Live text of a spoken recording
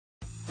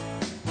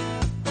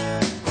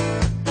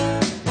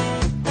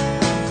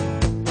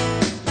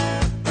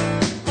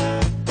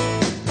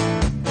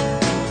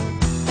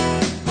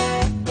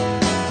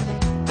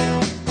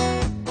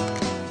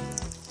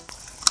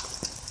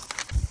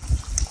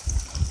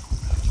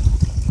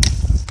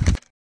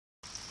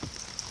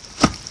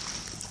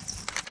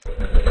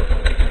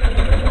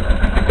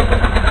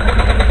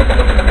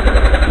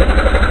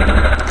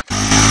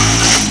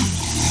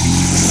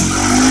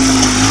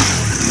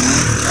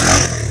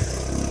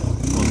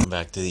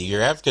back to the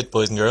Eiger Advocate,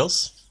 boys and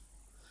girls.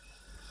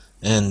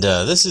 And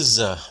this is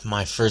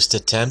my first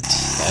attempt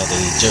at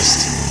a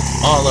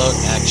just all-out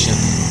action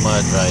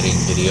mud riding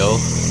video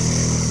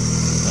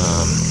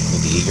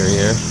with the Eiger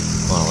here.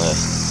 Well,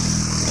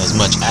 as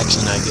much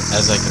action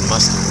as I can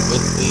muster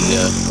with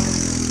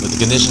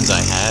the conditions I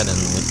had and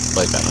with the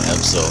bike I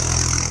have. So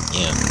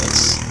yeah,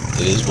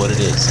 it is what it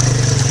is.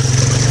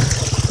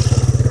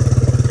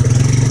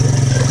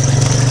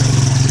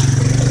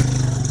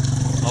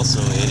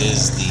 Also, it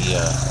is the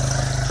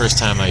first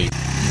time I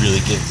really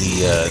give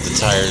the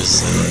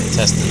tires a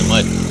test in the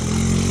mud.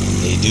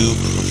 They do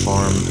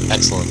perform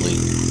excellently.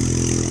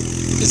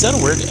 Is that a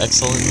word,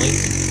 excellently?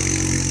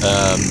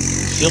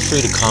 Feel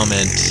free to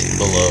comment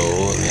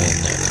below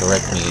and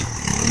correct me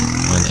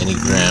on any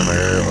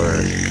grammar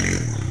or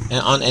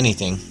on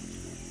anything.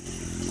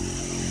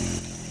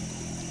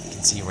 You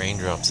can see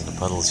raindrops in the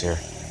puddles here.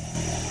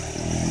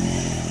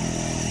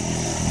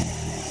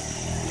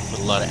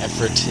 A lot of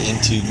effort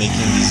into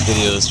making these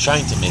videos,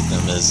 trying to make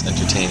them as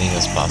entertaining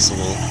as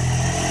possible,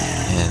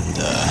 and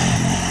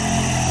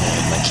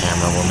my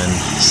camera woman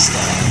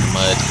standing in the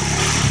mud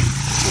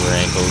to her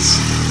ankles.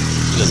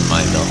 She doesn't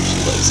mind though, she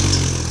likes it.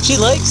 She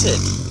likes it!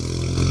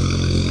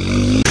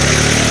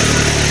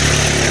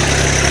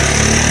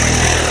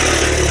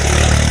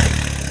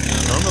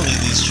 Now, normally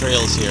these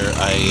trails here,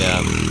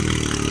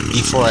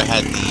 before I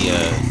had the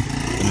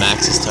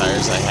Maxxis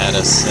tires, I had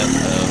a set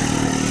of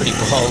pretty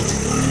bald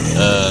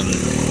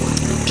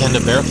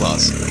Kenda bear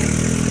claws,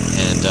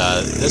 and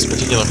this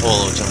particular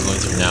hole which I'm going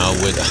through now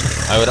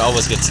I would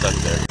always get stuck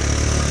there.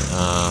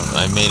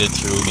 I made it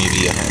through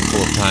maybe a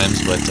handful of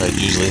times, but I'd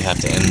usually have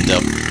to end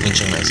up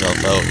pinching myself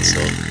out,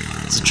 so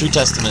it's a true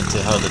testament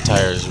to how the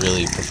tires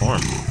really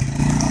perform.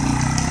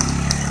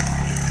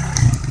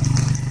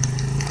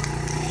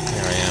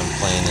 Here I am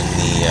playing in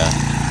the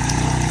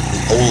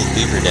old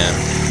beaver dam,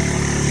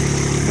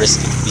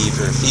 risking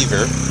beaver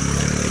fever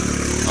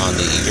on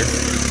the Eiger.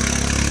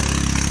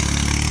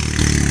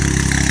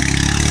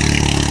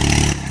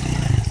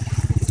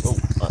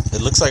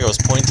 It looks like I was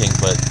pointing,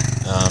 but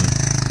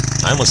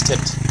I almost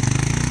tipped.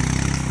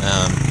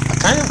 I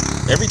kind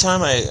of, every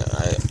time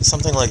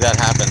something like that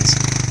happens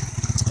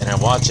and I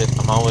watch it,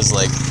 I'm always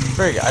like,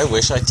 frig, I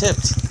wish I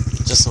tipped,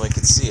 just so I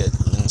could see it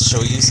and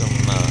show you some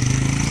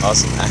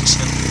awesome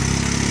action.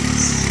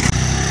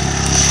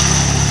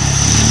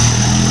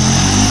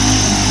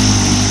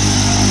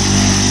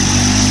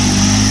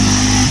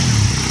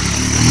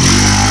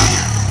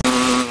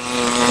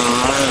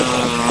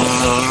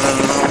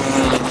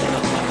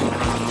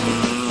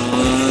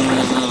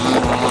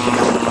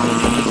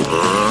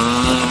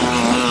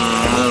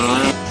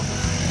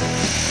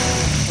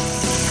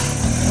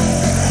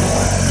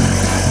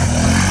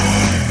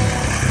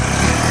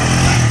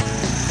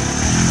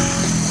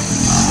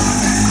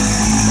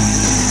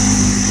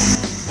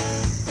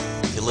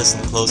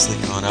 Listen closely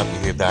going up, you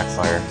hear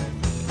backfire.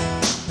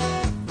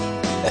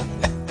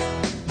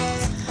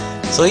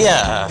 So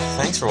yeah,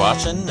 thanks for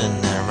watching,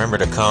 and remember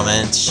to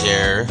comment,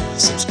 share,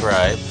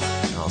 subscribe,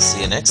 and I'll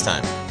see you next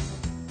time.